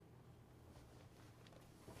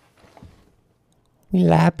We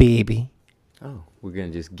lie, baby. Oh, we're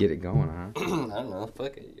gonna just get it going, huh? I don't know.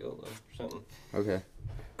 Fuck it. YOLO or something. Okay.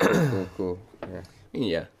 Cool. Yeah.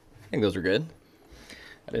 Yeah. I think those were good.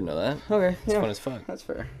 I didn't know that. Okay. It's fun as fuck. That's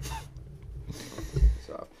fair.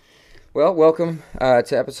 So, well, welcome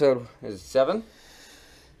to episode 7.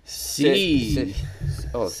 C.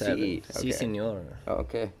 Oh, Seven. C. Si, Okay. senor. Oh,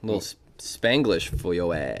 okay. A little Spanglish for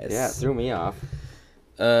your ass. Yeah, it threw me off.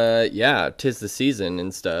 Yeah, 'tis the season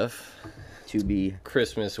and stuff. To be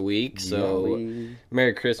Christmas week, so jolly.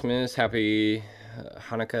 Merry Christmas, Happy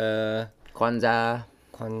Hanukkah, Kwanzaa.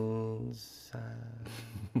 Kwanzaa.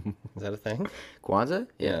 Is that a thing? Kwanzaa?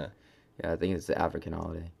 Yeah. Yeah, I think it's the African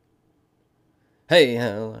holiday. Hey,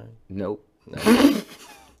 hello. Nope. No.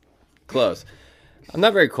 Close. I'm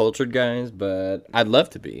not very cultured, guys, but I'd love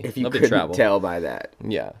to be. If you love to couldn't travel. tell by that.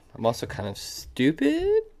 Yeah. I'm also kind of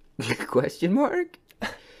stupid. Question mark?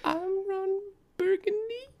 I'm Ron Burgundy.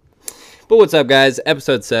 But what's up, guys?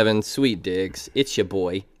 Episode 7, Sweet Dicks. It's your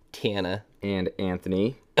boy, Tana. And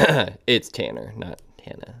Anthony. It's Tanner, not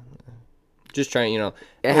Tana. Just trying, It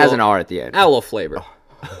has an R at the end. add a little flavor.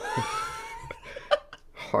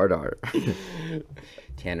 Hard R.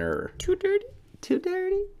 Tanner. Too dirty. Too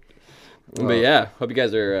dirty. But yeah, hope you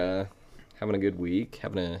guys are having a good week,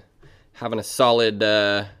 having a solid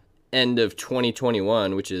end of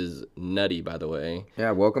 2021, which is nutty, by the way.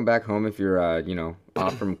 Yeah, welcome back home if you're,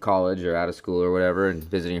 off from college or out of school or whatever and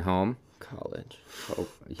visiting home. College. Oh,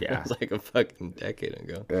 yeah. It was like a fucking decade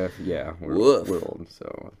ago. Yeah, Woof. we're old,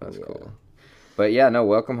 so that's Yeah. cool. But yeah, no,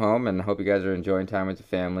 welcome home, and hope you guys are enjoying time with the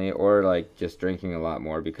family, or like just drinking a lot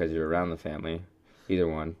more because you're around the family. Either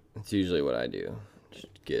one. It's usually what I do. Just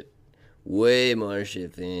get way more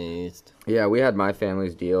shit faced. Yeah, we had my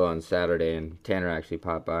family's deal on Saturday, and Tanner actually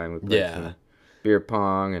popped by, and we played Yeah. some beer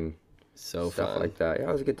pong and So stuff fun. like that. Yeah,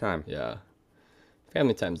 it was a good time. Yeah.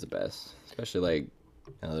 Family time's the best. Especially like,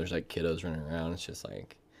 there's like kiddos running around. It's just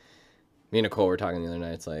like, me and Nicole were talking the other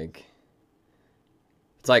night. It's like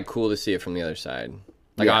cool to see it from the other side.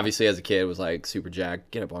 Like, Yeah. obviously as a kid it was like super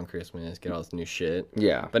jacked, get up on Christmas, get all this new shit.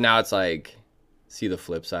 Yeah, But now it's like, see the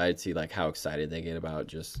flip side, see like how excited they get about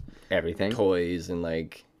just everything. toys and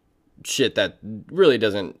like shit that really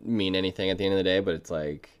doesn't mean anything at the end of the day, but it's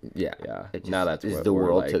like, Yeah, yeah, it now just that's is what the we're,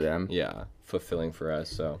 world like, to them. Yeah, fulfilling for us.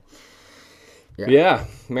 So Yeah. yeah,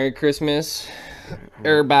 Merry Christmas.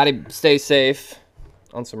 Everybody stay safe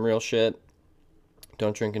on some real shit.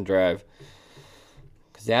 Don't drink and drive,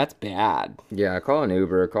 because that's bad. Yeah, call an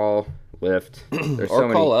Uber, call Lyft. There's Or so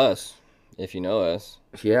many. call us if you know us.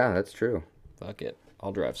 Yeah, that's true. Fuck it,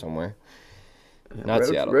 I'll drive somewhere. Yeah, Not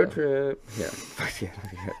Seattle, Road though. trip. Yeah.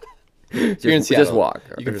 If you're in Seattle, just walk.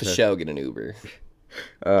 You can for sure get an Uber.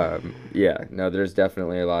 Yeah, no, there's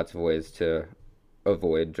definitely lots of ways to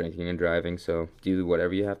avoid drinking and driving, so do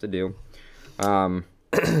whatever you have to do.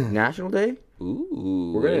 National Day?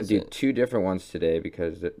 Ooh, We're what going is to do it? 2 different ones today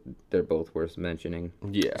because they're both worth mentioning.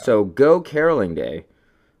 Yeah. So, Go Caroling Day.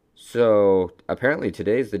 So, apparently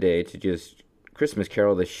today's the day to just Christmas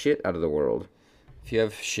carol the shit out of the world. If you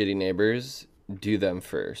have shitty neighbors, do them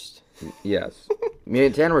first. Yes. Me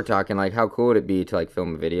and Tanner were talking, like, how cool would it be to, like,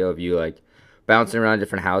 film a video of you, like, bouncing around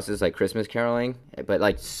different houses, like, Christmas caroling, but,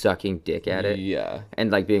 like, sucking dick at it. Yeah.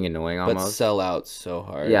 And, like, being annoying But almost. sell out so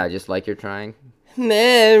hard. Yeah, just like you're trying.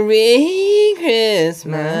 Merry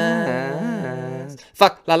Christmas.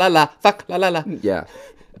 Fuck la la la. Fuck la la la. Yeah.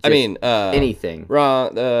 I mean, anything.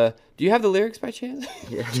 Wrong. Do you have the lyrics by chance?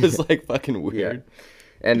 Yeah. Just like fucking weird.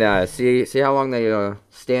 And see how long they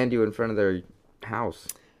stand you in front of their house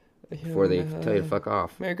before they tell you to fuck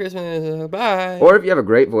off. Merry Christmas. Bye. Or if you have a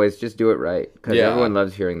great voice, just do it right, because Yeah. everyone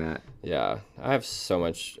loves hearing that. Yeah, I have so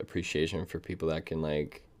much appreciation for people that can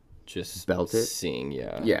like just Belt it? sing.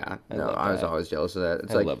 Yeah. Yeah. No, love I was that. always jealous of that.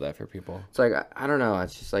 It's I like love that for people. it's like I don't know.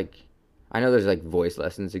 It's just like I know there's like voice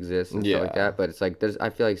lessons exist and stuff like Yeah. that, but it's like I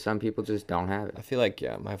feel like some people just don't have it. I feel like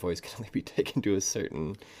my voice can only be taken to a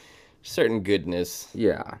certain goodness.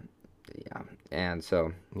 Yeah. Yeah. And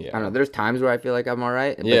so Yeah. I don't know. There's times where I feel like I'm all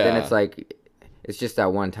right, but then Yeah. it's like it's just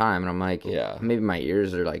that one time, and I'm like, Yeah. maybe my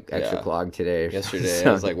ears are like extra Yeah. clogged today. Or Yesterday,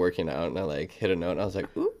 I was like working out and I like hit a note and I was like,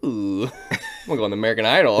 ooh, I'm gonna go on American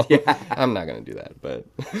Idol. Yeah. I'm not gonna do that, but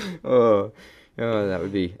oh,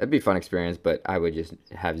 that'd be a fun experience, but I would just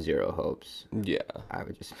have zero hopes. yeah. I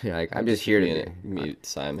would just be like, I'm just here Meet- to meet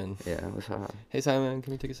Simon. Yeah, what's up? Hey Simon,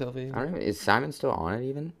 can we take a selfie? I don't even, is Simon still on it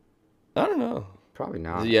even? I don't know. Probably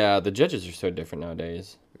not. Yeah, the judges are so different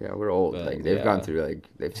nowadays. Yeah, we're old. But, Like they've yeah. gone through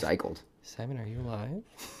they've cycled. Simon, are you alive?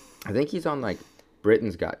 I think he's on like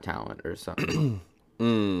Britain's Got Talent or something.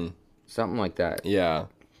 Something like that. Yeah.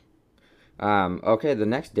 Okay, the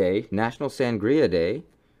next day, National Sangria Day.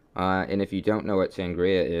 And if you don't know what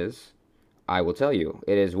sangria is, I will tell you.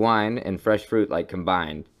 It is wine and fresh fruit like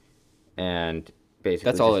combined, and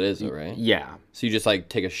basically That's all it is, though, right? Yeah. So you just like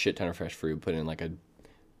take a shit ton of fresh fruit, put it in like a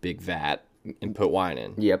big vat, and put wine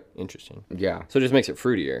in. Yep. Interesting. Yeah. So it just makes it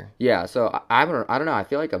fruitier. Yeah. So I don't know. I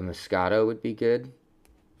feel like a Moscato would be good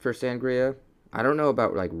for sangria. I don't know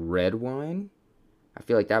about like red wine. I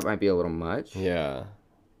feel like that might be a little much. Yeah.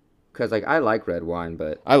 Cause like I like red wine,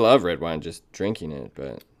 but I love red wine, just drinking it,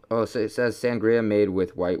 but oh, so it says sangria made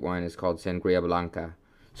with white wine is called sangria blanca.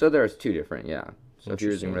 So there's two different, yeah. So if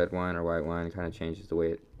you're using red wine or white wine, it kind of changes the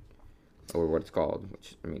way it, or what it's called.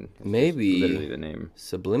 Which I mean, it's maybe just literally the name.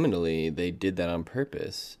 Subliminally they did that on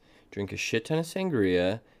purpose. Drink a shit ton of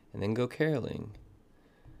sangria and then go caroling.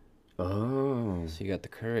 Oh, So you got the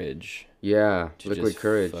courage yeah, to liquid just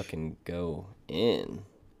courage. fucking go in.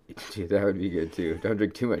 Dude, that would be good too. Don't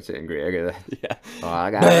drink too much sangria. I get that. Yeah. Oh,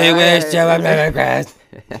 I got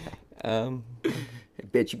Um,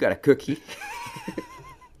 Bitch, you got a cookie.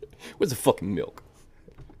 where's the fucking milk?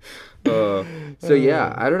 So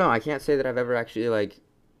yeah, I don't know. I can't say that I've ever actually like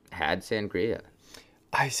had sangria.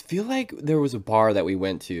 I feel like there was a bar that we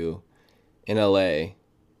went to in LA.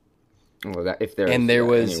 Well, that if there And there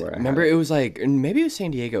was, anywhere I remember, have. it was like, maybe it was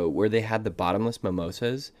San Diego, where they had the bottomless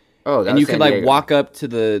mimosas. Oh, that And was you could San like Diego. walk up to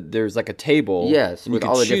there's like a table. Yes, and you with could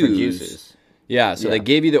all the different choose. juices. Yeah, so Yeah. they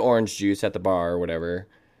gave you the orange juice at the bar or whatever.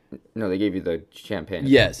 No, they gave you the champagne.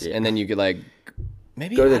 Yes, Yeah. and then you could like,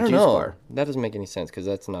 maybe, Go to the I don't juice know. bar. That doesn't make any sense because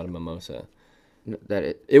that's not a mimosa. No, that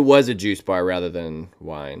it. It was a juice bar rather than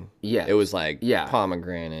wine. Yeah. It was like Yeah.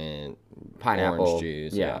 pomegranate, Pineapple, orange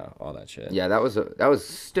juice, yeah. all that shit. Yeah, that was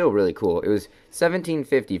still really cool. It was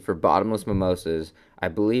 $17.50 for bottomless mimosas. I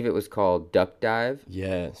believe it was called Duck Dive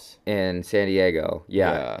Yes. in San Diego.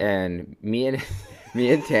 Yeah, Yeah. and me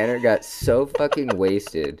and Tanner got so fucking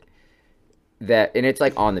wasted and it's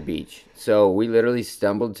like on the beach. So we literally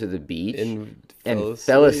stumbled to the beach and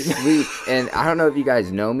fell asleep. And I don't know if you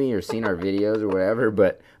guys know me or seen our videos or whatever,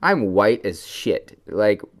 but I'm white as shit,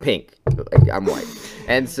 like pink. Like I'm white,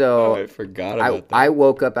 and so Oh, I forgot about that. I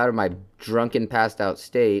woke up out of my drunken, passed out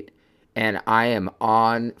state, and I am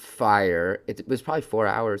on fire. It was probably 4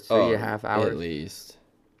 hours, 3.5 hours, At least.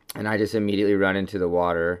 and I just immediately run into the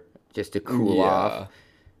water just to cool Yeah. off.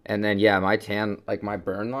 And then my tan, like my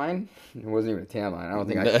burn line, it wasn't even a tan line. I don't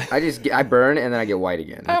think I burn and then I get white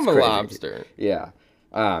again. I'm It's a crazy. lobster. Yeah,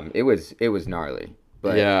 it was gnarly.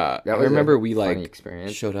 But Yeah. that I was remember a we funny like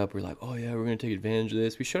experience. showed up. We're like, oh yeah, we're gonna take advantage of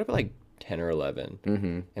this. We showed up at like 10 or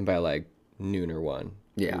 11, and by like noon or 1,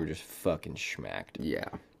 Yeah. we were just fucking schmacked. Yeah,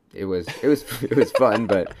 it was fun,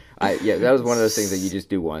 but that was one of those things that you just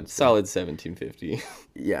do once. Solid 1750.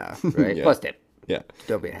 Yeah, right. Yeah. Plus tip. Yeah,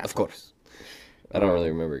 Don't be an asshole. of course. I don't really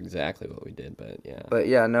remember exactly what we did, but yeah, But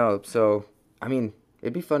yeah, no. So I mean,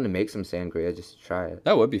 it'd be fun to make some sangria just to try it.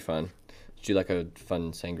 that would be fun. Do like a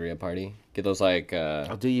fun sangria party. Get those like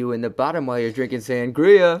I'll do you in the bottom while you're drinking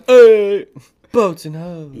sangria. hey, boats and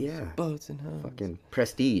hoes. Yeah. Boats and hoes. Fucking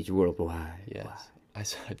prestige worldwide. Yes. I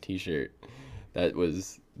saw a T-shirt that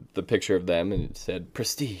was the picture of them, and it said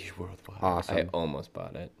 "Prestige Worldwide." Awesome. I almost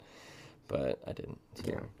bought it, but I didn't. So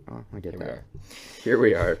Yeah. Oh, I get here we that. are. Here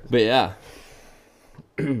we are. But yeah.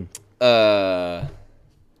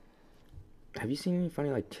 Have you seen any funny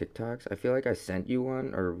like TikToks? I feel like I sent you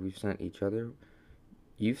one, or we've sent each other.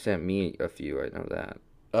 You've sent me a few. I know that.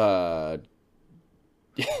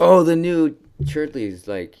 Oh, the new Churdleys,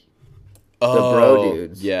 like bro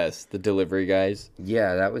dudes. Yes, the delivery guys.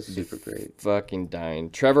 Yeah, that was super great. Fucking dying.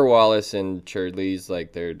 Trevor Wallace and Churdleys,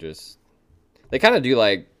 like they kind of do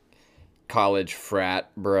like college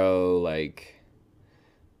frat bro, like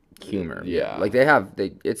Humor. Yeah. Like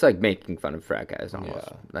it's like making fun of frat guys almost.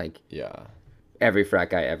 Yeah. Like yeah, every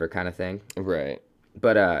frat guy ever kind of thing. right.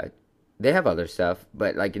 But they have other stuff.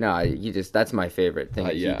 But like that's my favorite thing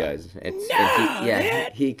with yeah. you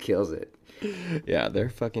guys. He kills it. Yeah, they're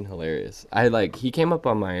fucking hilarious. He came up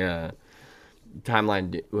on my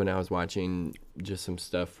timeline when I was watching just some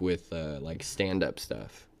stuff with like stand-up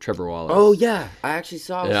stuff. Trevor Wallace. Oh yeah, I actually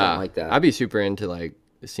saw something like that. I'd be super into like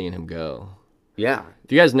seeing him go. Yeah.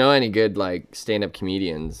 If you guys know any good like stand-up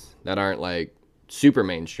comedians that aren't like super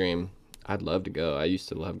mainstream, I'd love to go. I used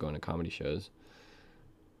to love going to comedy shows.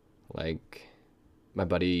 Like my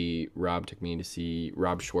buddy Rob took me to see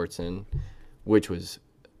Rob Schwartzen, which was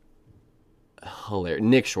hilarious.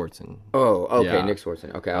 Nick Schwartzen. Oh, okay, Yeah. Nick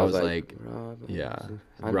Schwartzen. Okay, I was like, Rob, yeah.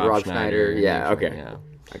 Rob Schneider. Yeah, Nick okay. Schwartzen, yeah.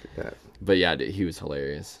 I get that. But yeah, dude, he was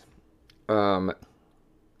hilarious.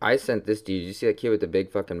 I sent this to you. Did you see that kid with the big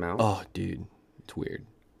fucking mouth? Oh, dude, it's weird.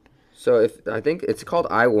 So I think it's called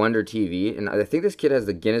I Wonder TV, and I think this kid has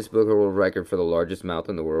the Guinness Book of World Record for the largest mouth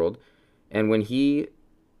in the world. And when he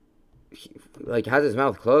like has his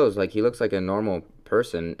mouth closed, like he looks like a normal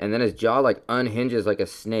person, and then his jaw like unhinges like a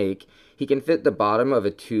snake. He can fit the bottom of a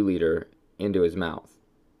 2-liter into his mouth.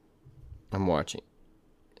 I'm watching.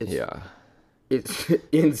 Yeah, it's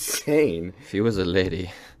insane. If he was a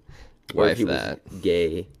lady, or if he was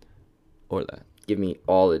gay, or that, give me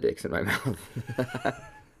all the dicks in my mouth.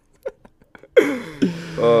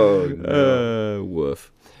 Oh no.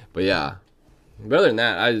 Woof. But yeah, but other than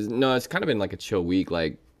that, it's kind of been like a chill week,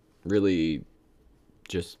 like really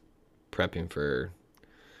just prepping for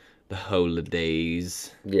the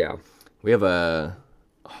holidays. Yeah, we have a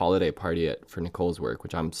holiday party for Nicole's work,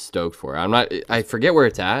 which I'm stoked for. I forget where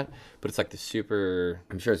it's at, but it's like the super,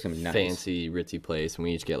 I'm sure it's gonna be nice, fancy ritzy place, and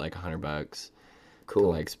we each get like $100 cool to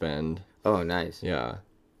like spend. Oh, nice. Yeah,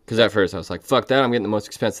 because at first I was like, fuck that, I'm getting the most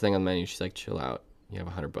expensive thing on the menu. She's like, chill out, you have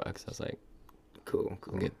 $100. I was like, cool.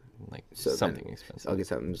 I'll get like something expensive. I'll get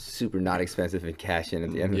something super not expensive and cash in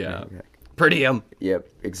at the end. Yeah, of the per diem. Yep,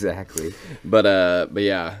 exactly. But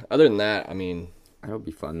yeah, other than that, I mean, that'll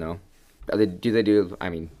be fun though. Do they do? I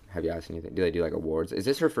mean, have you asked anything? Do they do like awards? Is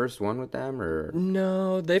this her first one with them, or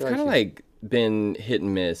no? They've kind of like been hit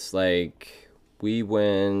and miss. Like we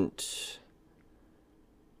went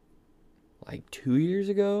like 2 years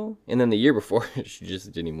ago, and then the year before she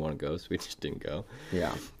just didn't even want to go, so we just didn't go.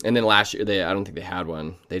 Yeah. And then last year I don't think they had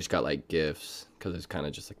one. They just got like gifts because it's kind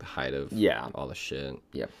of just like the height of all the shit.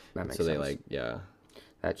 Yep, that makes sense. So they like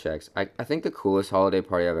that checks. I think the coolest holiday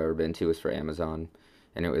party I've ever been to was for Amazon,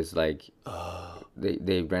 and it was like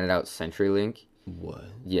they rented out CenturyLink. What?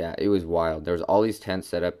 Yeah, it was wild. There was all these tents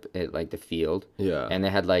set up at like the field. Yeah. And they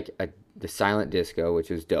had like the silent disco, which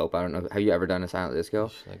was dope. I don't know. Have you ever done a silent disco?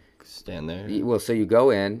 Just like stand there. Well, so you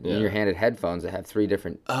go in and you're handed headphones that have 3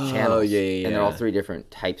 different channels. Yeah. And they're all 3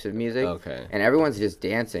 different types of music. Okay. And everyone's just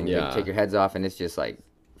dancing. Yeah. You take your heads off and it's just like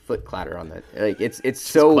foot clatter on the like it's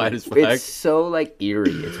so it's so like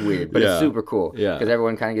eerie. It's weird, but it's super cool. Yeah. Because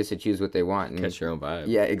everyone kind of gets to choose what they want. And catch your own vibe.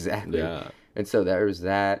 Yeah, exactly. Yeah. And so there was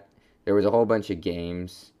that. There was a whole bunch of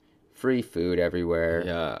games, free food everywhere.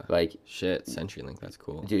 Yeah. Like shit, CenturyLink, that's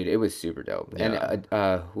cool. Dude, it was super dope. Yeah.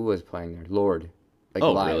 And who was playing there? Lord. Like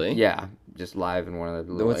live. Really? Yeah, just live in one of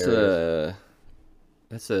the little areas.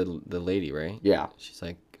 That's the lady, right? Yeah. She's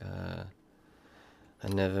like, I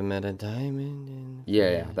never met a diamond in.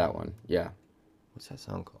 Yeah, that one. Yeah. What's that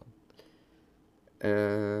song called?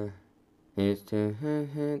 I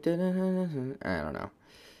don't know.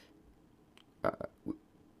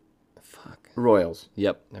 Fuck. Royals.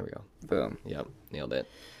 Yep. There we go. Boom. Yep. Nailed it.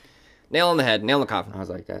 Nail on the head. Nail in the coffin. I was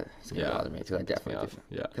like, that's gonna bother me because I definitely did.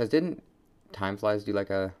 Yeah. Because didn't Time Flies do like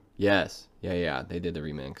a? Yes. Yeah. They did the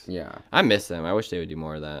remix. Yeah. I miss them. I wish they would do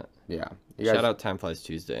more of that. Yeah. Shout out Time Flies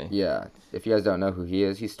Tuesday. Yeah. If you guys don't know who he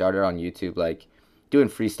is, he started on YouTube like doing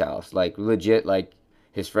freestyles, like legit. Like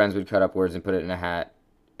his friends would cut up words and put it in a hat,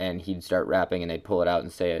 and he'd start rapping, and they'd pull it out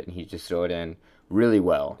and say it, and he'd just throw it in really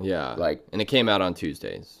well. Yeah. Like, and it came out on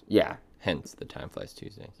Tuesdays. Yeah. Hence the Time Flies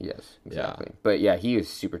Tuesday. Yes, exactly. Yeah. But yeah, he is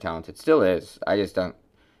super talented. Still is. I just don't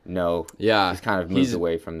know. Yeah. He's kind of moved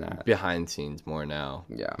away from that. Behind scenes more now.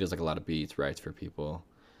 Yeah. He does like a lot of beats, writes for people.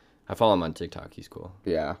 I follow him on TikTok. He's cool.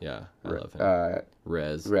 Yeah. Yeah. I love him.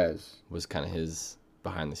 Rez was kind of his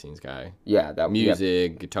behind the scenes guy. Yeah. That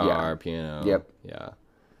music, guitar, piano. Yep. Yeah.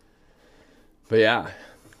 But yeah.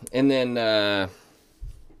 And then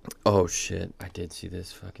oh shit, I did see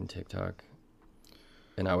this fucking TikTok.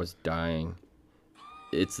 And I was dying.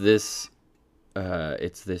 It's this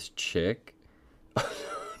chick. No,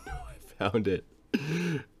 I found it.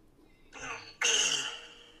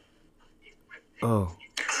 Oh.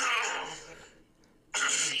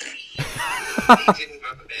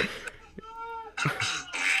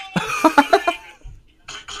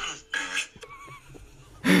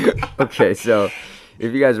 Okay, so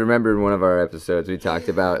if you guys remember in one of our episodes, we talked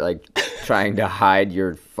about like trying to hide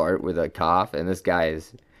your fart with a cough, and this guy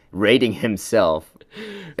is rating himself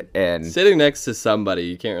and sitting next to somebody.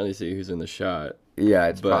 You can't really see who's in the shot. Yeah,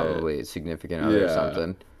 it's probably a significant other or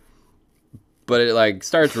something. But it like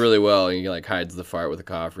starts really well, and he like hides the fart with a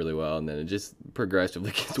cough really well, and then it just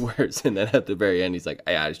progressively gets worse. And then at the very end, he's like,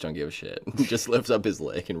 "I just don't give a shit." He just lifts up his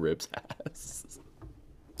leg and rips ass.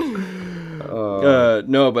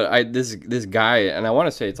 No, but this guy, and I want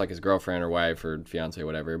to say it's like his girlfriend or wife or fiance or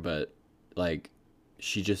whatever, but like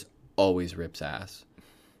she just always rips ass.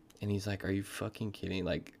 And he's like, "Are you fucking kidding?"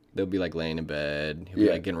 Like they'll be like laying in bed, he'll be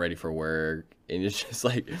like getting ready for work, and it's just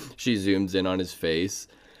like she zooms in on his face,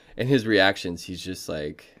 and his reactions, he's just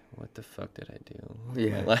like, "What the fuck did I do?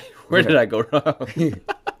 Yeah, like where did I go wrong?"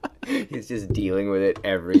 He's just dealing with it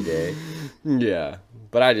every day. Yeah,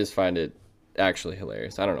 but I just find it actually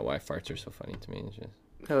hilarious. I don't know why farts are so funny to me. It's just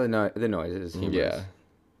The noise is humorous. yeah,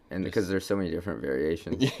 and because there's so many different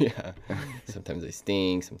variations. Yeah, sometimes they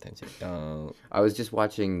stink, sometimes they don't. I was just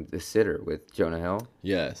watching The Sitter with Jonah Hill.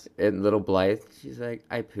 Yes. And Little Blythe, she's like,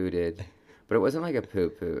 I pooted. But it wasn't like a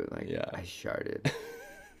poo-poo. Like, Yeah. I sharted.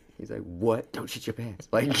 He's like, what? Don't shit your pants.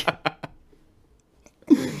 Like,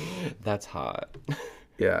 that's hot.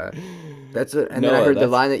 yeah. That's what, and No, then I heard the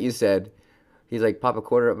line that you said. He's like, pop a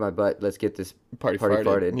quarter up my butt. Let's get this Party farted.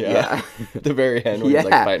 farted. Yeah. At the very end when he's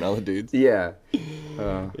like fighting all the dudes. Yeah.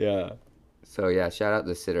 Yeah. So yeah, shout out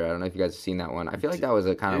The Sitter. I don't know if you guys have seen that one. I feel like that was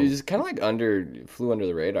a kind of. It was kind of like flew under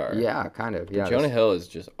the radar. Yeah, kind of. Yeah. Jonah Hill is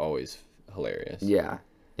just always hilarious. Yeah,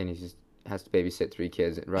 and he just has to babysit 3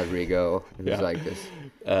 kids. Rodrigo, who's Yeah. like this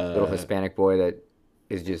little Hispanic boy that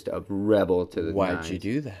is just a rebel to the Why'd nines. you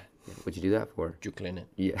do that? What'd you do that for? Did you clean it?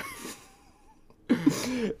 Yeah.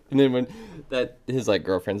 And then when his like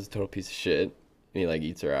girlfriend's a total piece of shit, and he like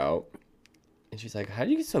eats her out, and she's like, "How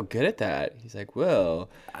do you get so good at that?" He's like, "Well,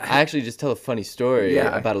 I actually just tell a funny story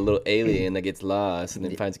about a little alien that gets lost and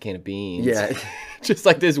then finds a can of beans." Yeah. Just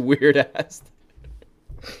like this weird ass.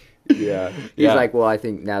 Yeah. He's like, well, I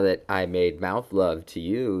think now that I made mouth love to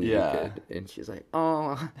you, you Yeah. could. And she's like,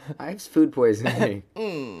 oh, I have food poisoning.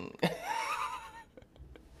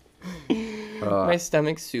 My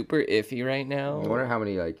stomach's super iffy right I now. wonder how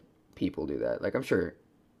many like people do that. Like, I'm sure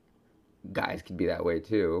guys could be that way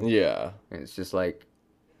too. Yeah. And it's just like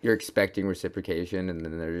you're expecting reciprocation, and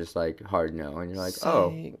then they're just like hard no, and you're like, oh,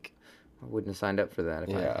 Psych. I wouldn't have signed up for that if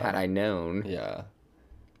Yeah. had I known. Yeah.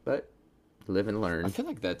 But live and I learn. feel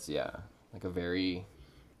like that's like a very.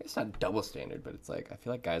 It's not double standard, but it's like I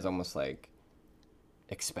feel like guys almost like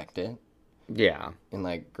expect it, Yeah. and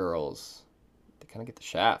like girls, they kind of get the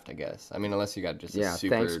shaft, I guess. I mean, unless you got just a Yeah.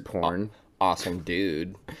 super Thanks, porn. awesome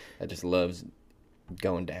dude that just loves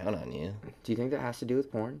going down on you. Do you think that has to do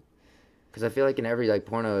with porn? Because I feel like in every like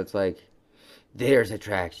porno, it's like, there's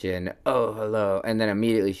attraction. Oh, hello, and then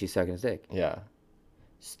immediately she's sucking his dick. Yeah.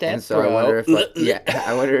 And so I wonder if, like,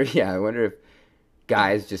 I wonder if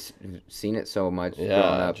guys just seen it so much growing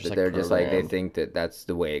up just, that like, they're just like they programmed. think that that's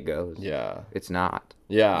the way it goes. Yeah. It's not.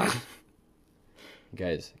 Yeah.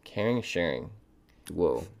 Guys, caring is sharing.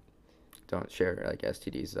 Whoa. Don't share like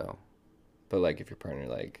STDs though. But like if your partner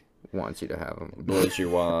like Wants you to have them. blows your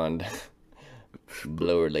wand,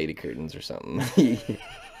 blow her lady curtains or something.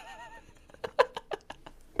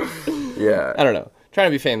 Yeah. I don't know. Trying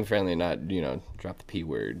to be family friendly, not drop the P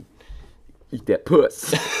word. Eat that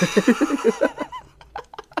puss.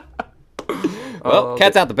 Well,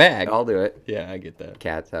 cat's out the bag. I'll do it. Yeah, I get that.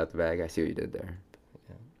 Cat's out the bag. I see what you did there.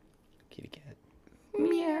 Kitty cat.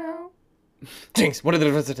 Meow. Jinx, what are the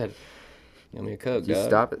differences? Give me a Coke, Did you dog.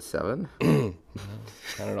 stop at 7? Count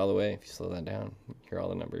it all the way. If you slow that down, hear all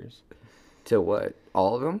the numbers. To what?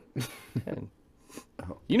 All of them? 10.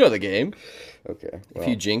 You know the game. Okay. If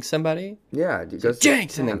you jinx somebody, yeah, it goes to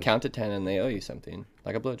jinx, and then 10. count to 10, and they owe you something,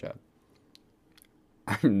 like a blowjob.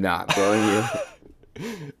 I'm not blowing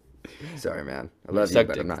you. Sorry, man. I love you, Suck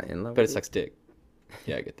but dick. I'm not in love But it with you. sucks dick.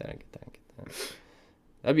 Yeah, I get that.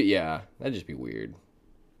 That'd just be weird.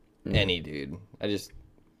 Any dude.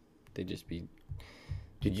 They'd just be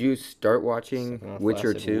Did you start watching sucking off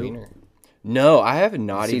Witcher flaccid 2? wiener. No, I have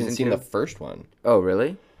not even Season seen 2? the first one, Oh,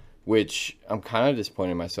 really? which I'm kind of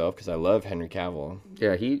disappointed in myself because I love Henry Cavill,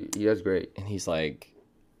 Yeah, he does great. and he's like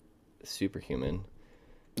superhuman.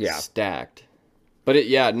 Yeah. Stacked. But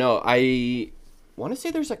I want to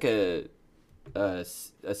say there's like a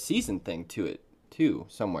season thing to it too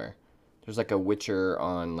somewhere. There's like a Witcher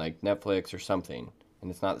on like Netflix or something,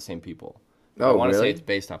 and it's not the same people. I Oh, want to say really? it's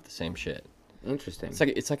based off the same shit. Interesting.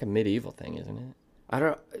 It's like a medieval thing, isn't it? I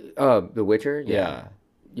don't. The Witcher. Yeah.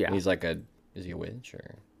 Yeah. And he's like is he a witch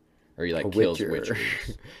or he like A kills Witcher.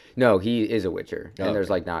 witches? No, he is a Witcher, and there's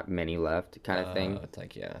Okay. like not many left, kind of thing. It's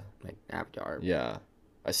like Like Avatar. yeah.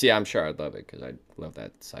 I see. I'm sure I'd love it because I love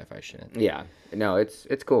that sci-fi shit. Yeah. No, it's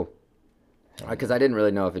cool. Because I didn't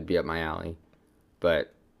really know if it'd be up my alley,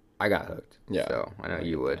 but I got hooked. Yeah. So I know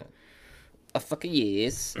you would. A fucking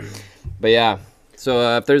yes. But yeah,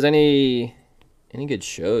 so if there's any good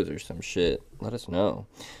shows or some shit, let us know.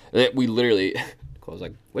 We literally, Nicole was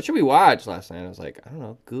like, "What should we watch?" last night. I was like, "I don't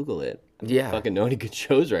know, Google it." I don't Yeah. fucking know any good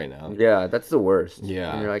shows right now. Yeah, that's the worst.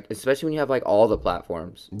 Yeah. And you're like, especially when you have like all the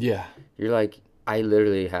platforms. Yeah. You're like, I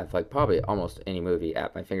literally have like probably almost any movie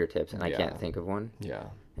at my fingertips, and I Yeah. can't think of one. Yeah.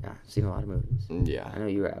 Yeah, I've seen a lot of movies. I Yeah. know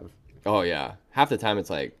you have. Oh yeah. Half the time it's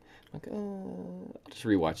like I'll just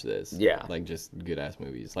rewatch this. Yeah. Like just good ass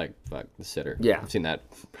movies. Like fuck The Sitter. Yeah. I've seen that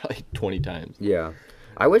probably 20 times. Yeah.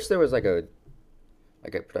 I wish there was like a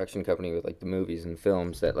production company with like the movies and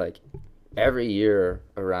films that like every year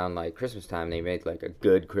around like Christmas time they make like a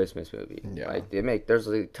good Christmas movie. Yeah. Like there's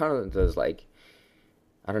a ton of those like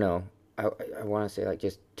I don't know. I want to say like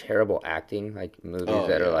just terrible acting like movies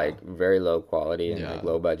that are like very low quality and like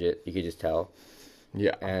low budget. You could just tell.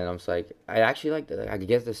 Yeah. And I'm just like, I actually like I could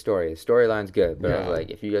get the story. The storyline's good, but I was like,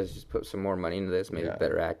 if you guys just put some more money into this, maybe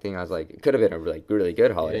better acting. I was like, it could have been a like really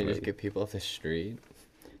good holiday movie. Just get people off the street.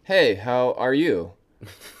 Hey, how are you?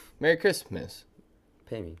 Merry Christmas.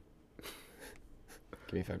 Pay me.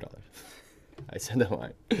 Give me $5. I said that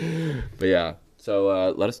line. But yeah,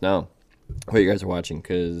 so let us know what you guys are watching,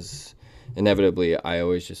 because inevitably I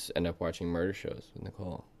always just end up watching murder shows with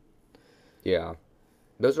Nicole. Yeah.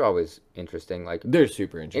 Those are always interesting. Like they're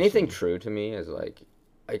super interesting. Anything true to me is like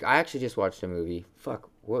I actually just watched a movie. Fuck,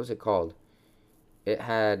 what was it called? It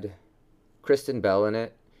had Kristen Bell in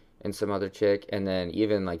it and some other chick, and then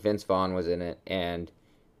even like Vince Vaughn was in it, and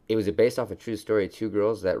it was based off a true story. Two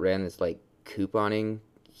girls that ran this like couponing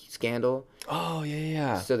scandal. Oh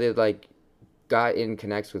yeah. So they like got in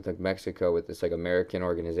connects with like Mexico with this like American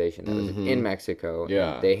organization that was in Mexico.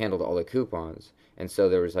 Yeah. And they handled all the coupons. And so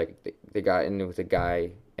there was like they got in with a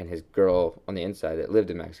guy and his girl on the inside that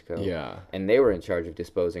lived in Mexico. Yeah. And they were in charge of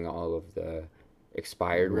disposing all of the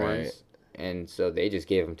expired ones. And so they just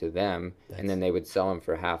gave them to them, and then they would sell them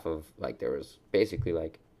for half of like there was basically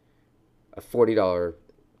like a $40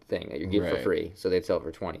 thing that you get for free. So they'd sell it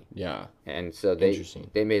for $20. Yeah. And so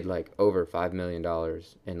they made like over $5 million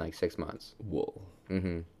in like 6 months. Whoa.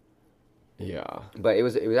 Mhm. Yeah. But it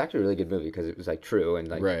was actually a really good movie because it was like true, and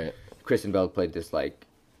like Kristen Bell played this like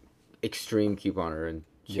extreme couponer, and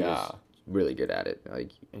she was really good at it.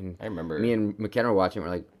 Like, and I remember me and McKenna were watching. We're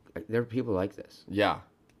like, there are people like this. Yeah.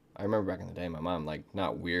 I remember back in the day, my mom, like,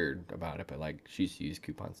 not weird about it, but, like, she used to use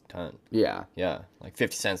coupons a ton. Yeah. Yeah. Like,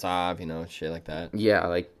 50 cents off, shit like that. Yeah,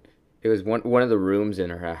 like, it was one of the rooms in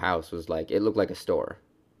her house was, like, it looked like a store.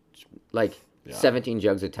 Like, 17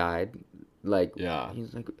 jugs of Tide. Like,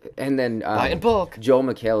 he's like, and then buy in bulk. Joel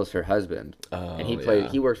McHale is her husband. Oh, and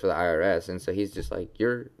he works for the IRS, and so he's just like,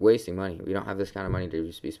 you're wasting money. We don't have this kind of money to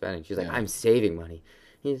just be spending. She's like, I'm saving money.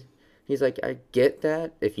 He's like, I get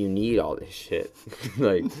that if you need all this shit.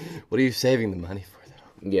 Like, what are you saving the money for,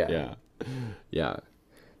 though? Yeah.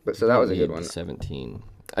 But so that was a good one. 17.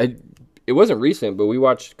 It wasn't recent, but we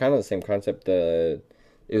watched kind of the same concept. It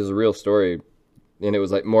was a real story, and it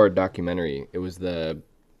was like more a documentary. It was the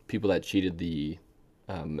people that cheated the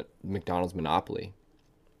McDonald's monopoly.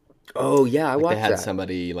 Oh yeah, I watched that. They had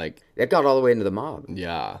somebody like that got all the way into the mob.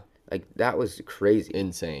 Yeah, like that was crazy,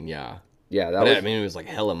 insane. Yeah. Yeah, it was like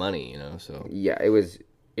hella money, So yeah, it was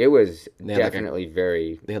definitely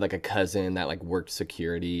very. They had like a cousin that like worked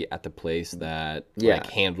security at the place that like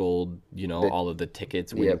handled all of the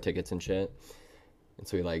tickets, winning tickets and shit. And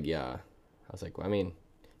so I was like, well, I mean,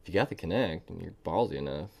 if you got the connect and you're ballsy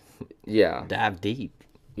enough, dive deep.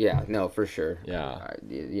 Yeah, no, for sure.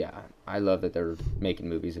 Yeah, I love that they're making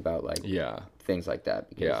movies about like things like that,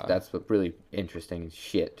 because that's what really interesting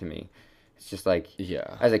shit to me. It's just like,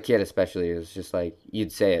 as a kid especially, it was just like,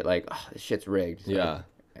 you'd say it like, oh, this shit's rigged. Like,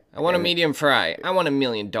 I want a medium fry. I want $1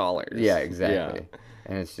 million. Yeah, exactly. Yeah.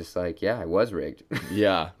 And it's just like, it was rigged.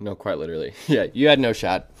 Yeah, no, quite literally. Yeah, you had no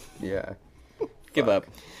shot. Yeah. Give up.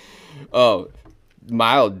 Oh,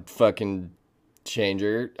 mild fucking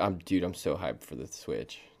changer. I'm so hyped for the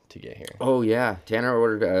Switch to get here. Oh, yeah. Tanner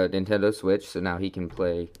ordered a Nintendo Switch, so now him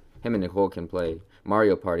and Nicole can play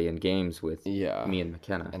Mario Party and games with me and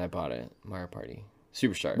McKenna. And I bought it. Mario Party.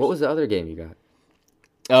 Superstars. What was the other game you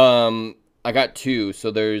got? I got two.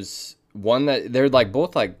 So there's one that they're like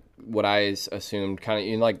both like what I assumed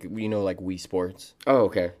kind of like Wii Sports. Oh,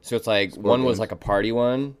 okay. So it's like one was like a party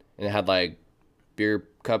one, and it had like beer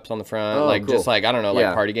cups on the front, cool. Just like I don't know,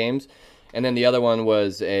 like party games. And then the other one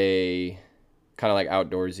was a kind of like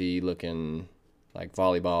outdoorsy looking, like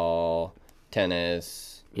volleyball,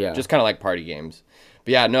 tennis. Yeah. Just kind of like party games.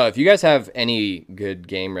 But yeah, no, if you guys have any good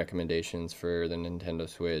game recommendations for the Nintendo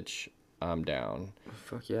Switch, I'm down.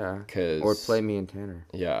 Fuck yeah. Or play me and Tanner.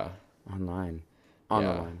 Yeah. Online. On the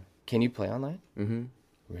line. Can you play online? Mm-hmm.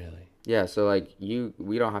 Really? Yeah, so like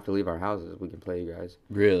we don't have to leave our houses. We can play you guys.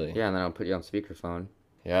 Really? Yeah, and then I'll put you on speakerphone.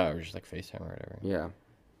 Yeah, or just like FaceTime or whatever. Yeah.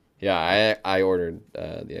 Yeah, I ordered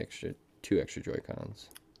the two extra Joy-Cons.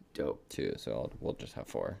 Dope. Too, so we'll just have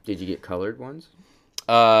 4. Did you get colored ones?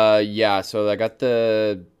 Yeah, so I got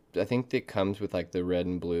I think it comes with like the red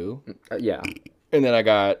and blue. Yeah. And then I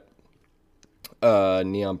got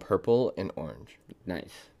neon purple and orange.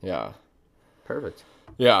 Nice. Yeah. Perfect.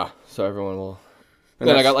 Yeah, so everyone will. And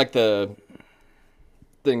then I got like the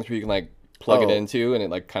things where you can like plug it into, and it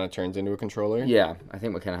like kind of turns into a controller. Yeah, I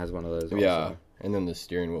think McKenna has one of those. Also. Yeah, and then the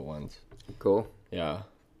steering wheel ones. Cool. Yeah.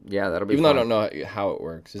 Yeah, that'll be. Even though I don't know how it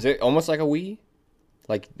works. Is it almost like a Wii?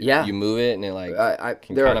 Like you move it and it like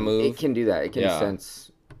can kind of move. It can do that. It can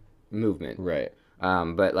sense movement. Right.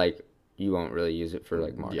 But like you won't really use it for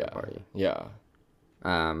like Mario Party. Yeah.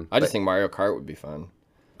 I just think Mario Kart would be fun.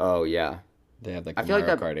 Oh yeah. They have like the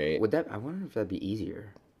Mario Kart 8. I wonder if that'd be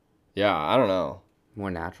easier. Yeah, I don't know. More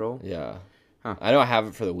natural? Yeah. Huh. I know I have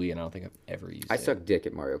it for the Wii, and I don't think I've ever used it. I suck dick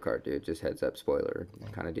at Mario Kart, dude. Just heads up, spoiler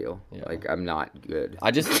kind of deal. Yeah. Like I'm not good.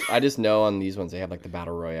 I just know on these ones they have like the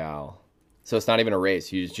battle royale, so it's not even a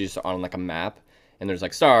race. You just on like a map, and there's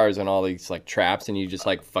like stars and all these like traps, and you just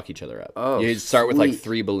like fuck each other up. Oh, you start with like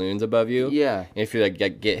 3 balloons above you. Yeah. And if you like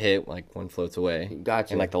get hit, like one floats away.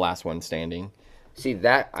 Gotcha. And like the last one standing. See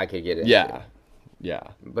that I could get into. Yeah. Yeah.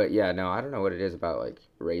 But yeah, no, I don't know what it is about like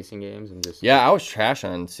racing games and just. Yeah, I was trash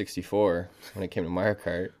on 64 when it came to Mario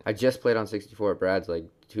Kart. I just played on 64 at Brad's like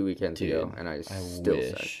 2 weekends ago, and I still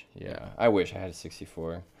wish. Yeah, I wish I had a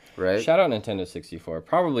 64. Right. Shout out Nintendo 64.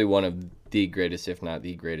 Probably one of the greatest, if not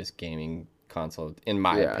the greatest, gaming console in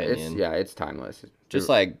my opinion. It's timeless. Just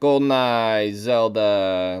like GoldenEye,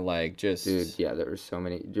 Zelda, like just. Dude, yeah, there were so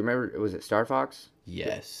many. Do you remember? Was it Star Fox?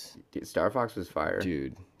 Yes. Dude, Star Fox was fire.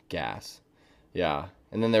 Dude, gas. Yeah,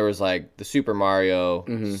 and then there was like the Super Mario,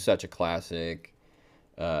 such a classic.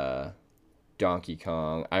 Donkey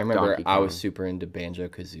Kong. I remember I was super into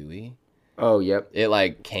Banjo-Kazooie. Oh, yep. It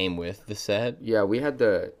like came with the set. Yeah, we had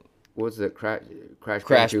what was it,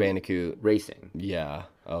 Crash Bandicoot Racing. Yeah,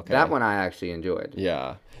 okay. That one I actually enjoyed.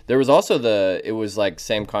 Yeah. There was also it was like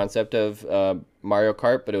same concept of Mario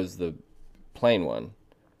Kart, but it was the plain one.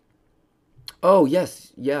 Oh,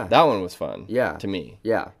 yes. Yeah. That one was fun. Yeah. To me.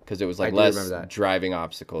 Yeah. Because it was like less driving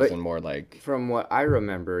obstacles and more like. From what I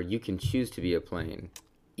remember, you can choose to be a plane.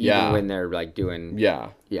 Even when they're like doing. Yeah.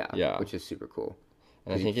 Yeah. Which is super cool.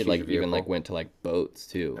 And I think it like even like went to like boats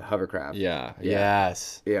too. Hovercraft. Yeah.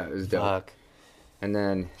 Yes. Yeah, it was dope. Fuck. And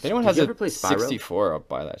then. If anyone has a 64, I'll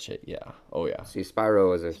buy that shit. Yeah. Oh yeah. See,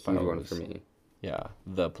 Spyro was a huge one for me. Yeah.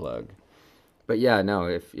 The plug. But yeah, no,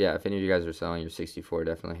 if any of you guys are selling your 64,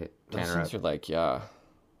 definitely hit Tanner up. Those things are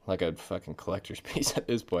like a fucking collector's piece at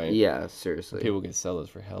this point. Yeah, seriously. People can sell those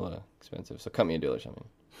for hella expensive. So cut me a deal or something.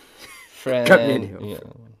 Friend, cut me a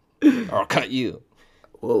deal. Or I'll cut you.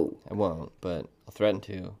 Whoa. I won't, but I'll threaten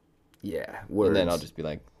to. Yeah, words. And then I'll just be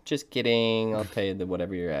like, just kidding. I'll pay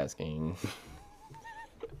whatever you're asking.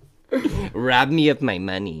 Rob me of my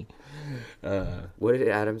money. What did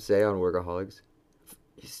Adam say on Workaholics?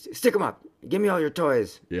 Stick them up. Give me all your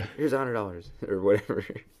toys. Yeah. Here's $100 or whatever.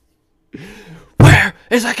 Where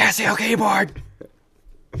is a Casio keyboard?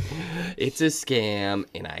 It's a scam,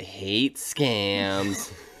 and I hate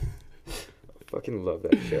scams. I fucking love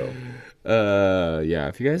that show. Yeah.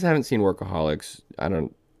 If you guys haven't seen Workaholics, I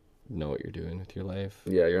don't know what you're doing with your life.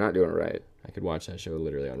 Yeah, you're not doing it right. I could watch that show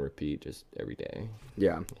literally on repeat just every day.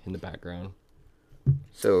 Yeah. In the background.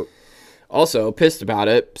 So. Also, pissed about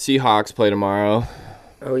it. Seahawks play tomorrow.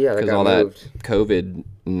 Oh yeah, that got all moved. That COVID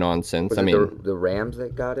nonsense. Was I mean, the Rams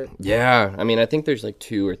that got it. Yeah, I mean, I think there's like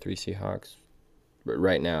 2 or 3 Seahawks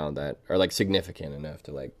right now that are like significant enough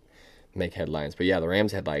to like make headlines. But yeah, the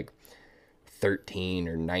Rams had like 13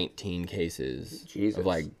 or 19 cases of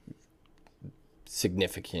like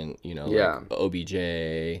significant, like OBJ.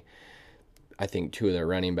 I think 2 of their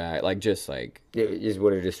running back, like just like it just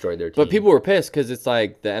would have destroyed their team. But people were pissed because it's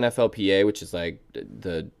like the NFLPA, which is like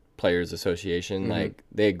the Players Association, like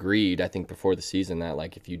they agreed, I think, before the season that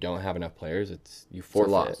like if you don't have enough players, you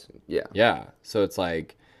forfeit. Yeah. So it's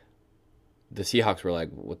like the Seahawks were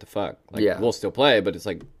like, what the fuck? Like we'll still play, but it's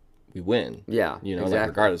like we win. Yeah. Exactly. Like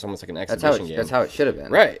regardless, almost like an exhibition game. That's how it should have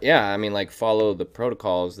been. Right. Yeah. I mean, like follow the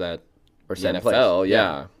protocols that the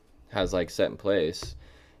NFL has like set in place,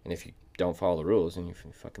 and if you don't follow the rules, then you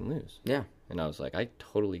fucking lose. Yeah. And I was like, I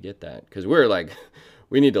totally get that because we're like.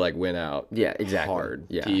 We need to like win out hard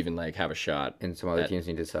to even like have a shot. And some other teams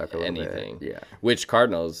need to suck a little anything. bit. Yeah. Which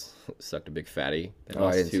Cardinals sucked a big fatty. They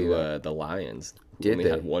lost to the Lions. Did only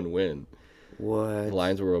had 1 win. What? The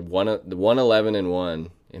Lions were 1-11-1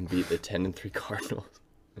 and beat the 10-3 Cardinals.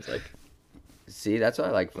 It's like, see, that's why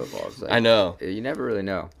I like football. It's like, I know. You never really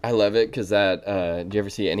know. I love it because that. Do you ever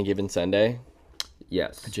see Any Given Sunday?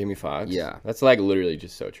 Yes. Jamie Foxx. Yeah. That's like literally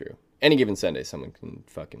just so true. Any given Sunday, someone can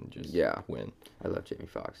fucking just win. I love Jamie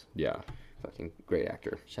Foxx. Yeah. Fucking great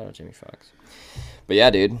actor. Shout out Jamie Foxx. But yeah,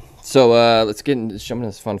 dude. So let's jump into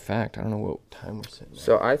this fun fact. I don't know what time we're sitting at.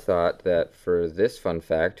 So I thought that for this fun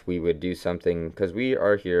fact, we would do something, because we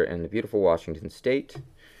are here in the beautiful Washington State,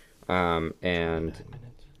 and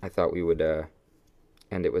I thought we would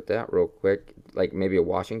end it with that real quick. Like maybe a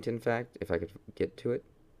Washington fact, if I could get to it.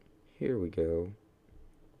 Here we go.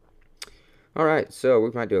 All right, so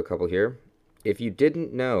we might do a couple here. If you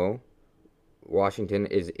didn't know, Washington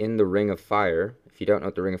is in the Ring of Fire. If you don't know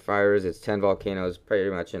what the Ring of Fire is, it's 10 volcanoes pretty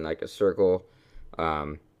much in like a circle.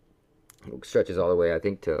 Stretches all the way, I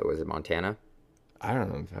think, to, was it Montana? I don't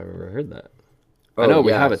know if I've ever heard that. I know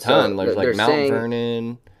we have a ton. There's like Mount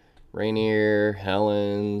Vernon, Rainier,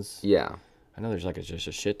 Helens. Yeah. I know there's like just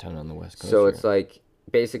a shit ton on the West Coast. So it's like,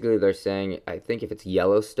 basically they're saying, I think if it's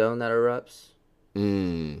Yellowstone that erupts.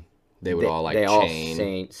 They would all like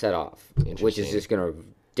chain. All set off, which is just going to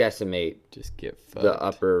decimate. Just get fucked. The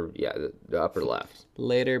upper left.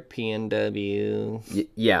 Later, PNW.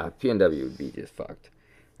 Yeah, PNW would be just fucked.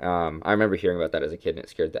 I remember hearing about that as a kid, and it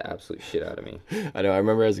scared the absolute shit out of me. I know. I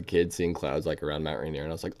remember as a kid seeing clouds like around Mount Rainier,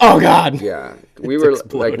 and I was like, "Oh God!" Yeah, we were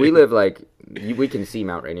exploding. Like, we live like we can see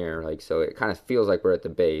Mount Rainier, like, so it kind of feels like we're at the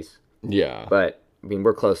base. Yeah, but I mean,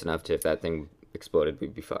 we're close enough to if that thing exploded,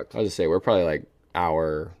 we'd be fucked. I'll just say we're probably like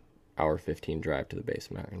hour 15 drive to the base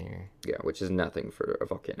of Mount Rainier. Yeah, which is nothing for a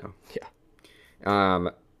volcano. Yeah.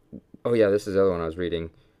 Oh yeah, this is the other one I was reading.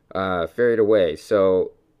 Ferried away.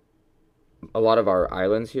 So a lot of our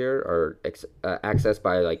islands here are accessed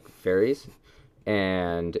by like ferries,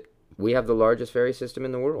 and we have the largest ferry system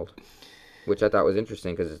in the world, which I thought was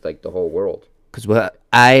interesting because it's like the whole world. Because we're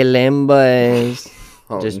island boys,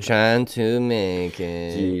 just trying to make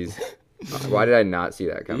it. Jeez. Why did I not see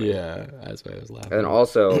that coming? Yeah, that's why I was laughing. And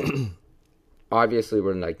also, obviously,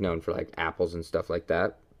 we're like known for like apples and stuff like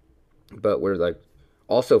that, but we're like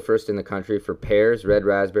also first in the country for pears, red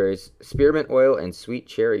raspberries, spearmint oil, and sweet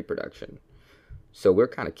cherry production. So we're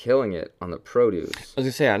kind of killing it on the produce. I was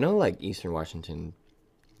gonna say, I know like Eastern Washington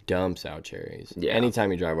dumps out cherries. Yeah.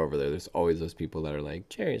 Anytime you drive over there, there's always those people that are like,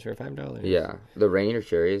 cherries for $5. Yeah. The Rainier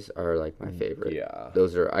cherries are like my favorite. Yeah.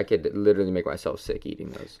 Those are, I could literally make myself sick eating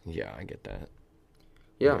those. Yeah, I get that.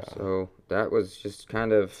 Yeah. So that was just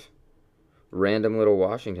kind of random little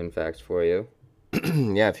Washington facts for you.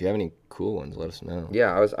 Yeah, if you have any cool ones, let us know.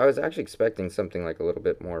 Yeah, I was actually expecting something like a little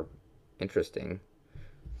bit more interesting.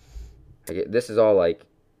 This is all like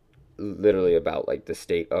literally about like the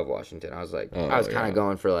state of Washington. I was like, I was kind of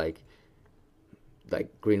going for like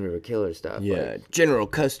Green River Killer stuff. Yeah, like, General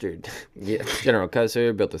Custer. Yeah, General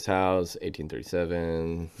Custer built this house,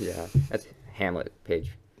 1837. Yeah, that's Hamlet,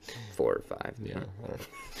 page 4 or 5. Yeah.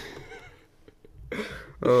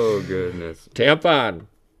 Oh goodness. Tampon.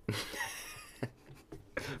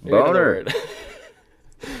 Boner.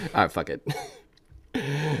 All right, fuck it.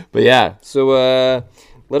 But yeah, so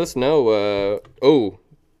let us know.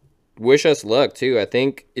 Wish us luck too. I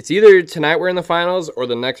think it's either tonight we're in the finals or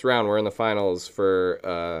the next round we're in the finals for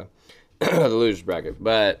the losers bracket.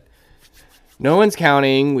 But no one's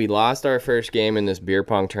counting. We lost our first game in this beer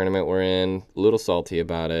pong tournament we're in. A little salty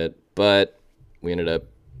about it, but we ended up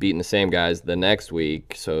beating the same guys the next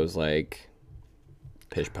week. So it was like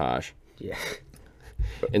pish posh. Yeah.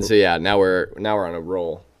 And so yeah, now we're on a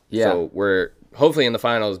roll. Yeah. So we're hopefully in the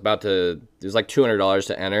finals. There's like $200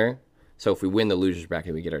 to enter. So if we win the losers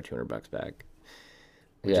bracket, we get our $200 back.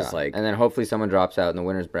 Yeah. And then hopefully someone drops out in the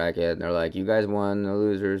winners bracket, and they're like, "You guys won the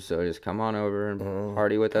losers, so just come on over and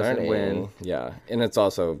party with us and win." Yeah, and it's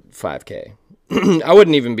also $5K. I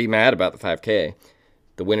wouldn't even be mad about the $5K.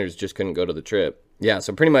 The winners just couldn't go to the trip. Yeah,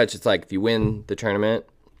 so pretty much it's like if you win the tournament,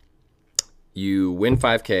 you win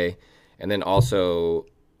 $5K, and then also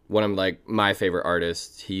one of like my favorite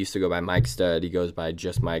artists. He used to go by Mike Stud. He goes by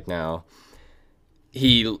Just Mike now.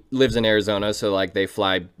 He lives in Arizona, so like they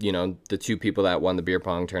fly, the two people that won the beer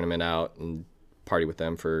pong tournament out and party with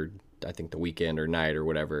them for I think the weekend or night or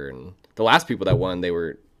whatever. And the last people that won, they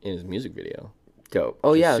were in his music video. Dope.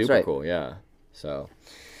 Oh yeah, that's super right. Cool. Yeah. So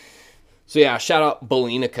yeah, shout out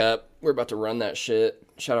Bolina Cup. We're about to run that shit.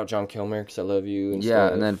 Shout out John Kilmer because I love you. And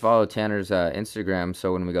stuff. And then follow Tanner's Instagram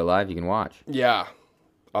so when we go live, you can watch. Yeah.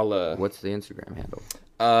 I'll. What's the Instagram handle?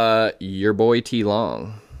 Your boy T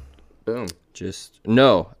Long. Boom.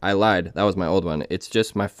 No, I lied. That was my old one. It's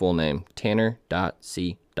just my full name,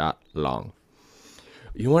 Tanner.c.long.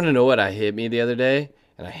 You want to know what I hit me the other day?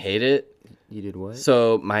 And I hate it. You did what?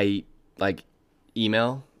 So my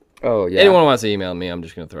email. Oh yeah. Anyone wants to email me, I'm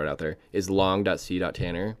just gonna throw it out there. Is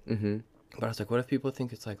long.c.tanner. Mm-hmm. But I was like, what if people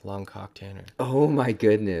think it's like Long Cock Tanner? Oh my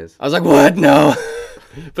goodness. I was like, what? No.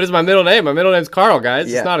 But it's my middle name. My middle name's Carl,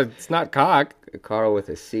 guys. Yeah. It's not cock. Carl with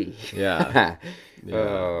a C. Yeah. Yeah.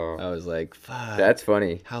 Oh. I was like, fuck. That's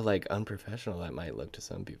funny. How unprofessional that might look to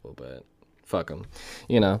some people, but fuck them,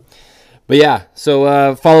 But yeah,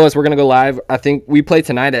 so follow us. We're gonna go live. I think we play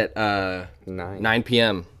tonight at 9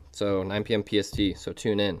 p.m. So 9 p.m. PST. So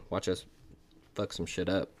tune in, watch us fuck some shit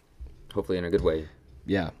up. Hopefully in a good way.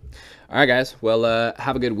 Yeah. All right, guys. Well,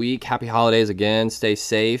 have a good week. Happy holidays again. Stay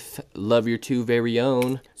safe. Love your two very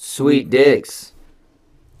own Sweet Dicks.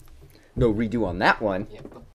 No redo on that one. Yeah.